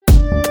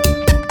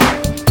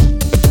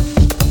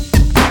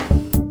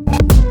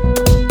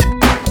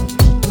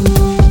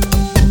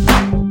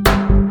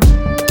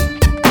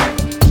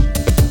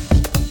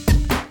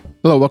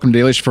Hello, welcome to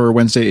Dailysh for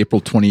Wednesday, April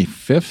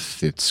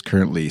 25th. It's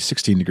currently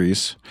 16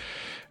 degrees,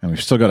 and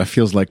we've still got a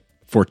feels like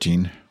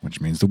 14, which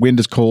means the wind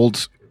is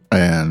cold,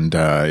 and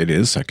it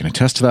is. I can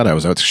attest to that. I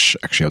was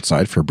actually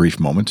outside for a brief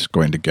moment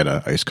going to get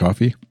an iced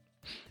coffee,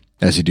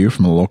 as you do,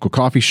 from a local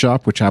coffee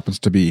shop, which happens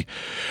to be,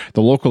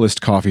 the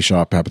localist coffee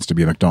shop happens to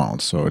be a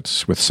McDonald's. So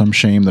it's with some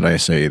shame that I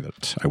say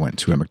that I went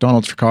to a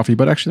McDonald's for coffee,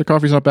 but actually the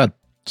coffee's not bad.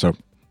 So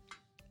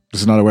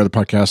this is not a weather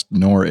podcast,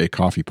 nor a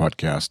coffee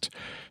podcast.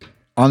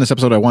 On this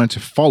episode, I wanted to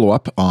follow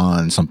up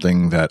on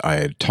something that I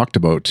had talked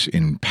about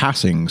in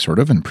passing, sort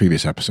of, in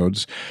previous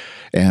episodes.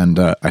 And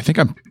I think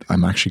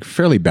I'm actually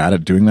fairly bad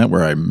at doing that,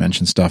 where I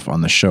mention stuff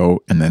on the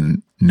show and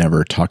then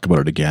never talk about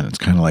it again. It's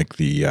kind of like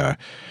the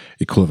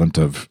equivalent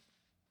of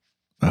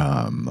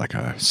like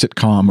a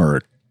sitcom or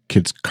a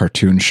kid's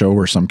cartoon show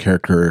where some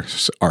character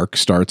arc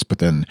starts, but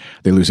then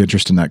they lose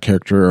interest in that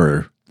character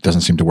or it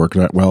doesn't seem to work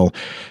that well,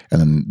 and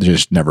then they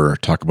just never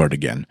talk about it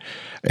again.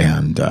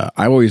 And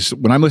I always,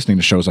 when I'm listening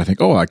to shows, I think,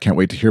 oh, I can't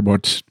wait to hear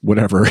about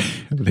whatever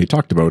they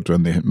talked about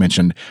when they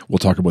mentioned we'll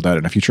talk about that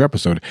in a future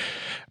episode.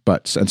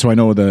 And so I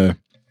know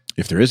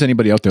if there is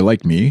anybody out there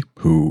like me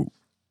who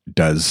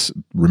does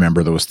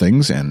remember those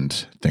things and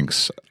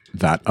thinks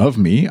that of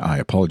me, I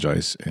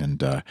apologize,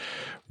 and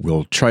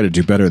we'll try to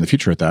do better in the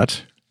future at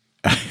that.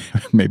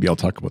 Maybe I'll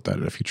talk about that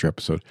in a future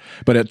episode.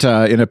 But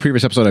in a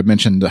previous episode, I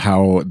mentioned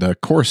how the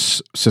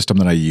course system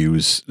that I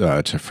use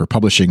for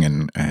publishing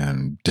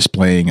and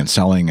displaying and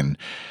selling and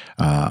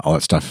all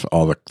that stuff,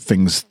 all the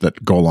things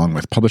that go along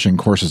with publishing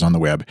courses on the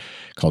web,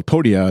 called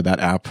Podia,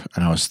 that app.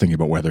 And I was thinking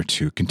about whether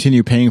to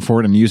continue paying for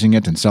it and using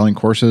it and selling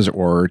courses,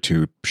 or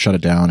to shut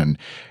it down and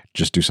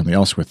just do something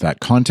else with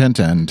that content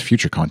and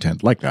future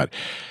content like that.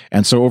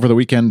 And so over the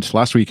weekend,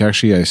 last week,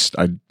 actually,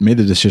 I made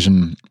the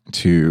decision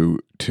to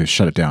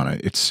shut it down. I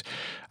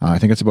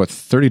think it's about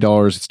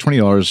 $30. It's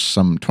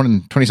 $20,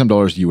 $20 some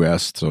dollars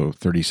US, so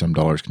 $30 some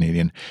dollars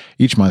Canadian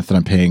each month that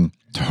I'm paying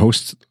to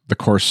host the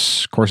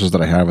courses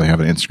that I have. I have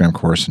an Instagram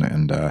course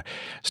and a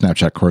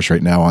Snapchat course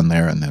right now on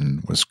there, and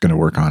then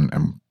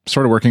I'm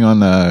sort of working on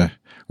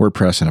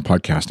WordPress and a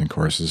podcasting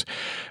courses.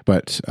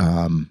 But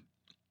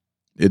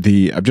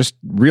I've just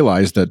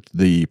realized that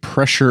the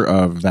pressure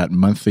of that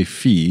monthly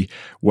fee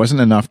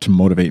wasn't enough to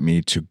motivate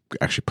me to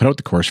actually put out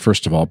the course,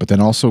 first of all, but then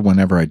also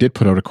whenever I did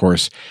put out a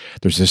course,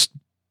 there's this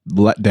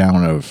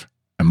letdown of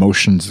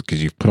emotions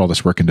because you've put all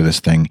this work into this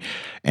thing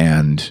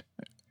and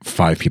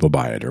 5 people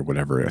buy it or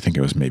whatever. I think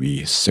it was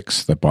maybe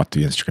 6 that bought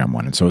the Instagram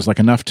one. And so it was like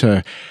enough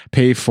to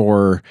pay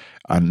for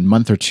a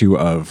month or 2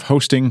 of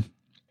hosting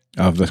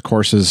of the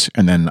courses,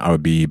 and then I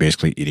would be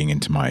basically eating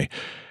into my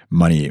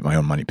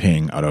own money,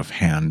 paying out of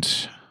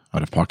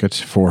pocket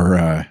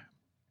for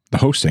the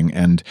hosting,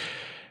 and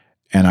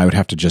I would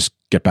have to just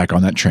get back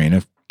on that train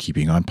of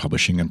keeping on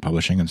publishing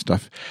and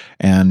stuff,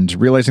 and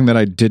realizing that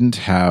I didn't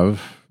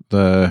have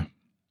I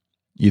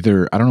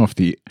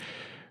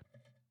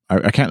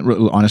can't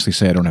really honestly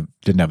say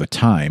didn't have the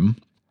time,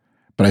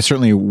 but I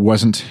certainly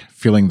wasn't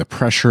feeling the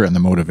pressure and the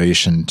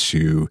motivation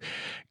to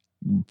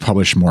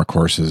publish more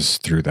courses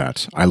through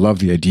that. I love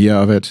the idea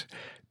of it,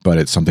 but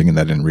it's something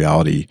that in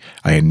reality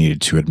I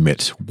needed to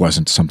admit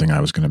wasn't something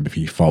I was going to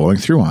be following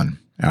through on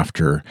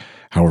after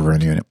however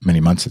many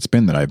months it's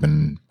been that I've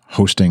been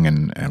hosting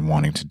and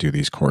wanting to do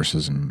these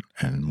courses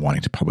and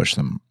wanting to publish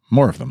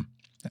more of them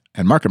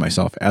and market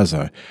myself as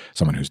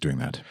someone who's doing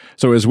that.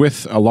 So it was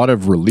with a lot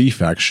of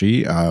relief,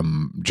 actually,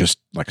 just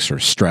like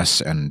sort of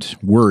stress and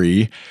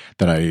worry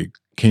that I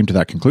came to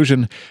that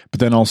conclusion,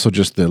 but then also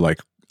just the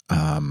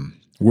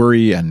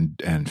worry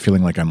and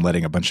feeling like I'm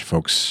letting a bunch of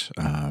folks,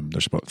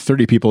 there's about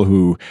 30 people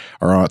who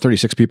are on,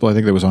 36 people I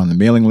think that was on the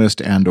mailing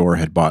list and or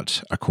had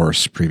bought a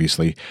course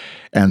previously.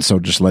 And so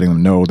just letting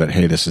them know that,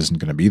 hey, this isn't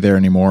going to be there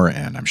anymore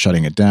and I'm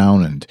shutting it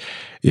down. And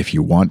if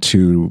you want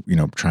to,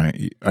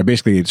 I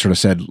basically sort of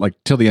said, like,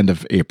 till the end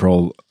of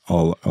April,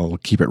 I'll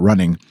keep it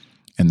running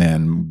and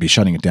then be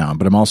shutting it down.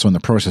 But I'm also in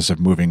the process of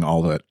moving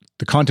all the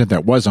content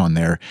that was on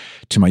there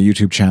to my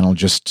YouTube channel,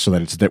 just so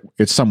that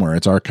it's somewhere,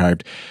 it's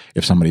archived.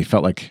 If somebody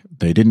felt like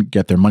they didn't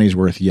get their money's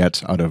worth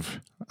yet out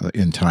of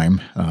in time,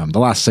 the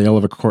last sale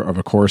of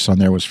a course on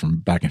there was from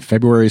back in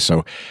February,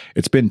 so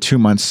it's been 2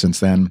 months since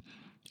then.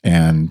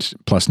 And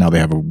plus now they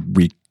have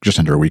just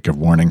under a week of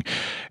warning,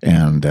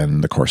 and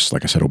then the course,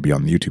 like I said, will be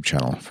on the YouTube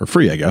channel for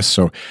free, I guess.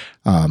 So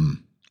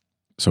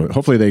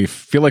hopefully they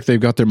feel like they've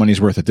got their money's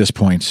worth at this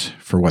point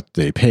for what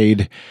they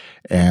paid,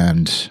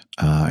 and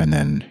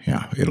then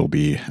it'll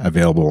be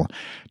available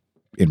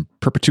in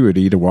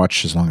perpetuity to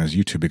watch as long as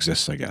YouTube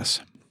exists, I guess.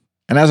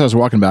 And as I was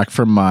walking back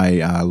from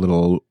my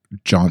little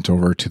jaunt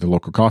over to the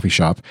local coffee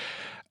shop,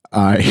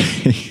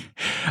 I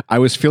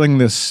was feeling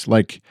this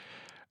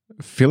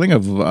feeling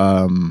of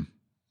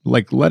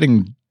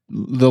letting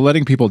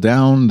people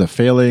down, the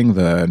failing,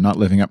 the not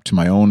living up to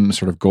my own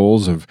sort of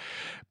goals of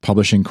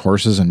publishing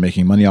courses and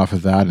making money off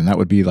of that. And that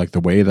would be like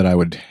the way that I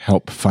would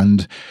help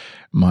fund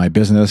my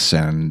business,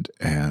 and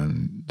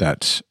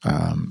that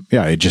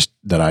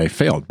that I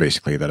failed,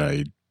 basically, that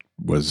I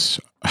was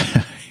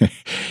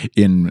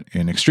in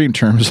extreme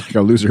terms like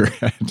a loser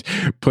at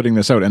putting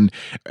this out. And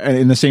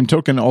in the same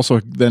token, also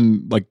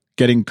then like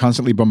getting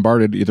constantly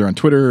bombarded either on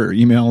Twitter or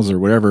emails or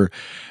whatever,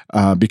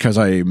 because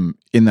I'm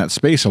in that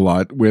space a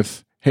lot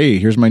with, hey,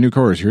 here's my new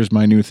course, here's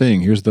my new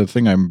thing, here's the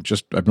thing I've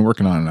been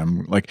working on. And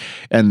I'm like,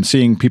 and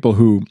seeing people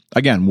who,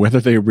 again,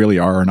 whether they really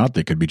are or not,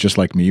 they could be just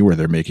like me, where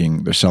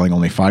they're selling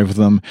only 5 of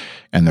them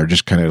and they're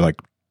just kind of like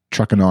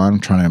trucking on,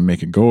 trying to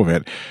make a go of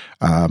it.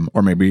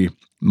 Or maybe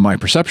my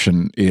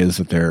perception is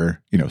that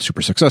they're,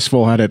 super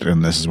successful at it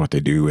and this is what they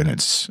do. And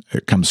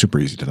it comes super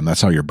easy to them.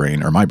 That's how your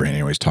brain, or my brain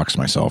anyways, talks to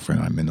myself when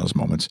I'm in those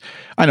moments.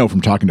 I know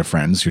from talking to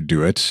friends who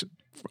do it,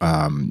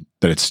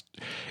 that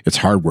it's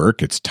hard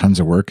work. It's tons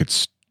of work.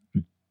 It's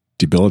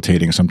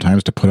debilitating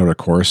sometimes to put out a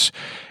course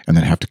and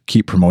then have to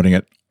keep promoting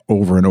it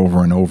over and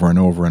over and over and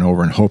over and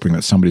over and hoping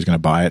that somebody's going to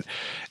buy it.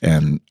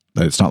 And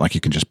that it's not like you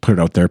can just put it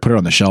out there, put it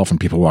on the shelf and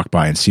people walk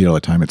by and see it all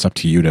the time. It's up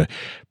to you to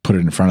put it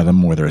in front of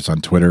them, whether it's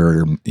on Twitter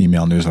or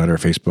email, newsletter,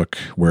 Facebook,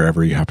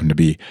 wherever you happen to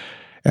be.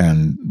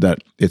 And that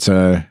it's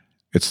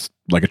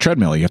like a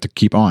treadmill. You have to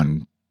keep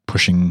on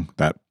pushing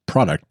that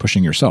product,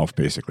 pushing yourself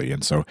basically.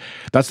 And so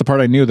that's the part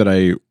I knew that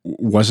I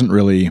wasn't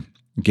really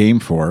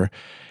game for.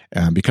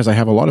 Because I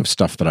have a lot of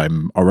stuff that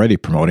I'm already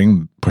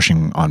promoting,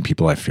 pushing on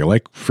people, I feel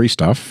like, free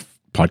stuff,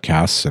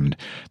 podcasts and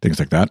things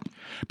like that.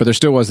 But there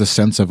still was this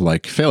sense of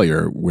like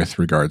failure with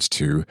regards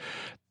to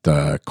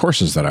the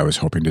courses that I was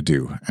hoping to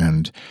do.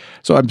 And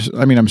so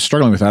I'm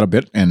struggling with that a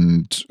bit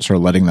and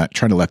sort of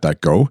trying to let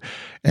that go.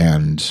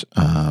 And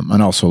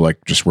also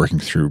like just working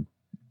through,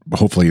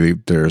 hopefully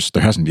there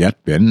hasn't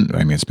yet been,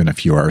 it's been a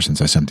few hours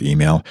since I sent the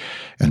email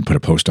and put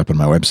a post up on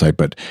my website,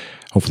 but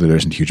hopefully there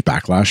isn't huge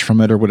backlash from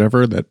it or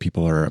whatever that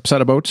people are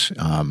upset about.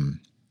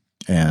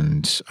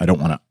 And I don't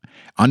want to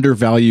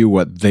undervalue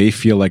what they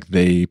feel like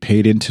they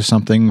paid into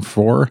something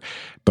for,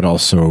 but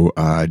also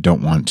I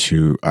don't want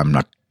to,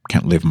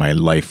 can't live my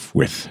life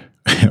with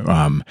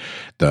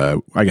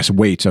the, I guess,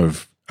 weight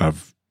of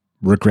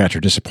regret or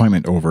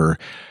disappointment over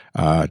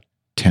 $10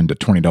 to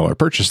 $20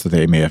 purchase that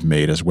they may have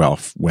made as well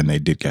when they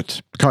did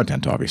get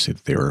content, obviously,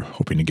 that they were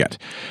hoping to get.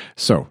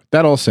 So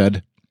that all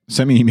said,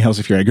 send me emails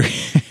if you're angry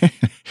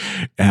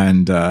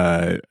and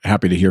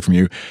happy to hear from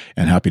you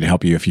and happy to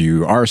help you if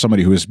you are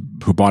somebody who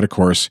bought a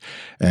course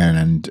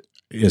and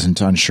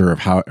isn't unsure of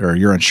how, or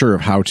you're unsure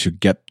of how to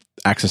get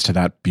access to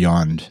that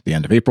beyond the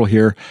end of April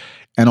here.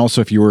 And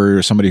also, if you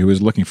were somebody who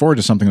was looking forward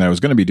to something that I was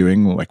going to be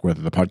doing, like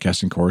whether the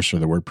podcasting course or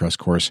the WordPress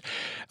course,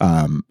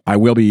 I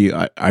will be.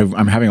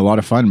 I'm having a lot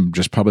of fun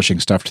just publishing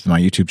stuff to my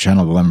YouTube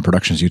channel, the Lemon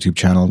Productions YouTube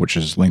channel, which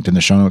is linked in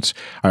the show notes.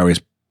 I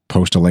always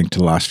post a link to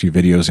the last few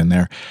videos in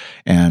there,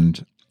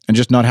 and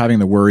just not having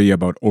the worry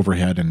about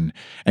overhead and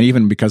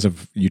even because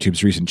of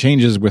YouTube's recent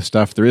changes with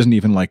stuff, there isn't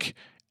even like,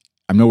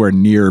 I'm nowhere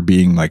near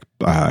being like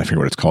I forget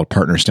what it's called,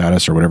 partner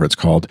status or whatever it's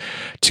called,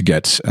 to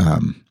get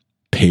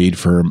paid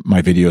for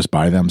my videos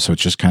by them. So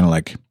it's just kind of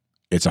like,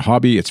 it's a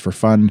hobby. It's for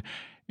fun.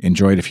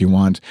 Enjoy it if you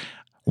want.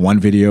 One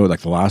video, like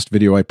the last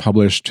video I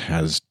published,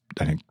 has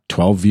I think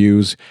 12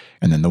 views.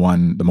 And then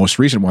the most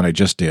recent one I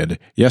just did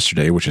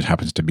yesterday, which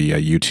happens to be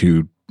a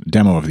U2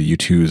 demo of the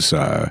U2's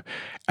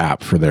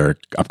app for their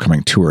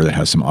upcoming tour that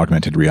has some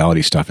augmented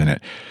reality stuff in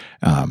it.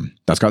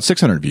 That's got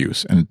 600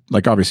 views. And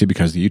like, obviously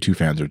because the U2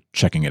 fans are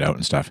checking it out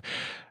and stuff.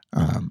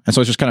 And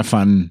so it's just kind of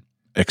fun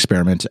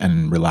experiment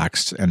and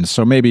relaxed. And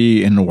so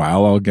maybe in a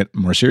while I'll get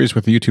more serious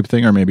with the YouTube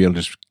thing, or maybe it'll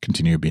just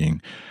continue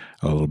being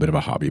a little bit of a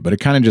hobby. But it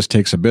kind of just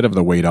takes a bit of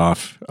the weight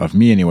off of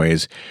me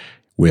anyways,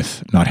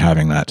 with not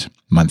having that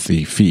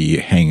monthly fee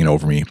hanging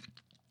over me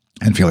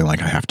and feeling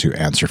like I have to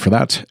answer for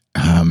that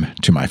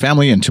to my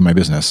family and to my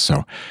business.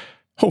 So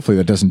hopefully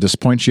that doesn't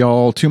disappoint you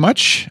all too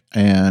much.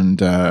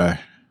 And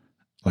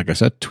like I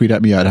said, tweet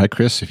at me at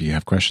 @HiChris if you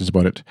have questions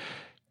about it.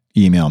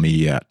 Email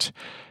me at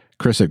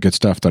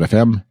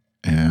chris@goodstuff.fm.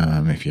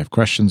 If you have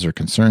questions or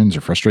concerns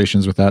or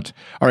frustrations with that.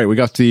 All right, we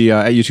got the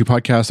U2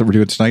 podcast that we're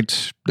doing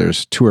tonight.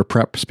 There's tour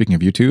prep. Speaking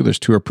of U2, there's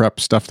tour prep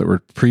stuff that we're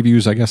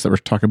previews, I guess, that we're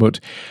talking about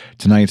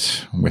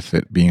tonight, with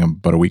it being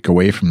about a week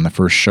away from the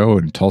first show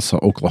in Tulsa,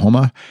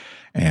 Oklahoma.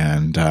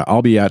 And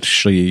I'll be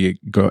actually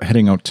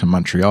heading out to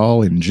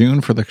Montreal in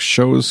June for the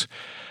shows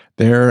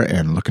there,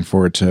 and looking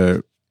forward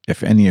to,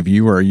 if any of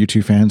you are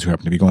U2 fans who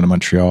happen to be going to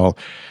Montreal,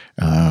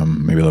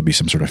 maybe there'll be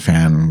some sort of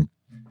fan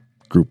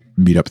group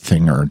meetup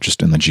thing, or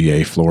just in the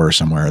GA floor or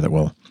somewhere that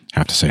we'll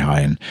have to say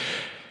hi and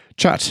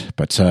chat.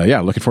 But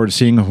yeah, looking forward to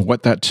seeing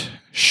what that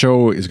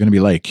show is going to be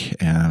like.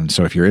 And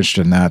so if you're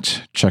interested in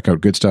that, check out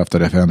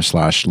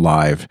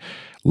goodstuff.fm/live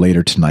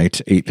later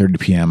tonight, 8:30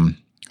 p.m.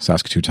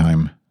 Saskatoon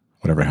time,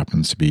 whatever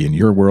happens to be in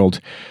your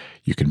world.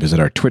 You can visit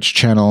our Twitch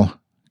channel,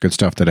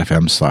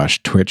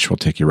 goodstuff.fm/Twitch. We'll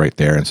take you right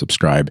there, and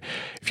subscribe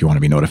if you want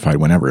to be notified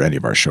whenever any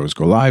of our shows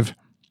go live.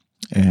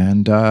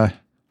 And I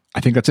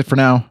think that's it for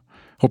now.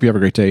 Hope you have a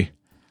great day.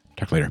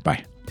 Talk later.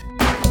 Bye.